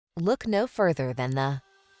Look no further than the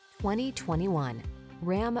 2021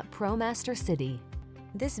 Ram ProMaster City.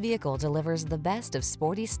 This vehicle delivers the best of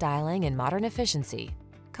sporty styling and modern efficiency.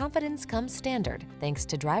 Confidence comes standard thanks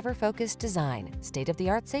to driver-focused design,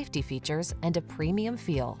 state-of-the-art safety features, and a premium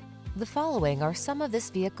feel. The following are some of this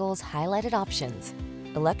vehicle's highlighted options: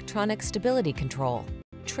 electronic stability control,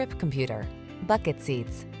 trip computer, bucket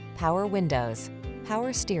seats, power windows,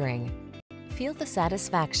 power steering. Feel the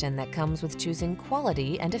satisfaction that comes with choosing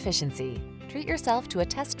quality and efficiency. Treat yourself to a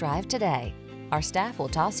test drive today. Our staff will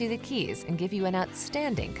toss you the keys and give you an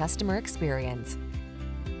outstanding customer experience.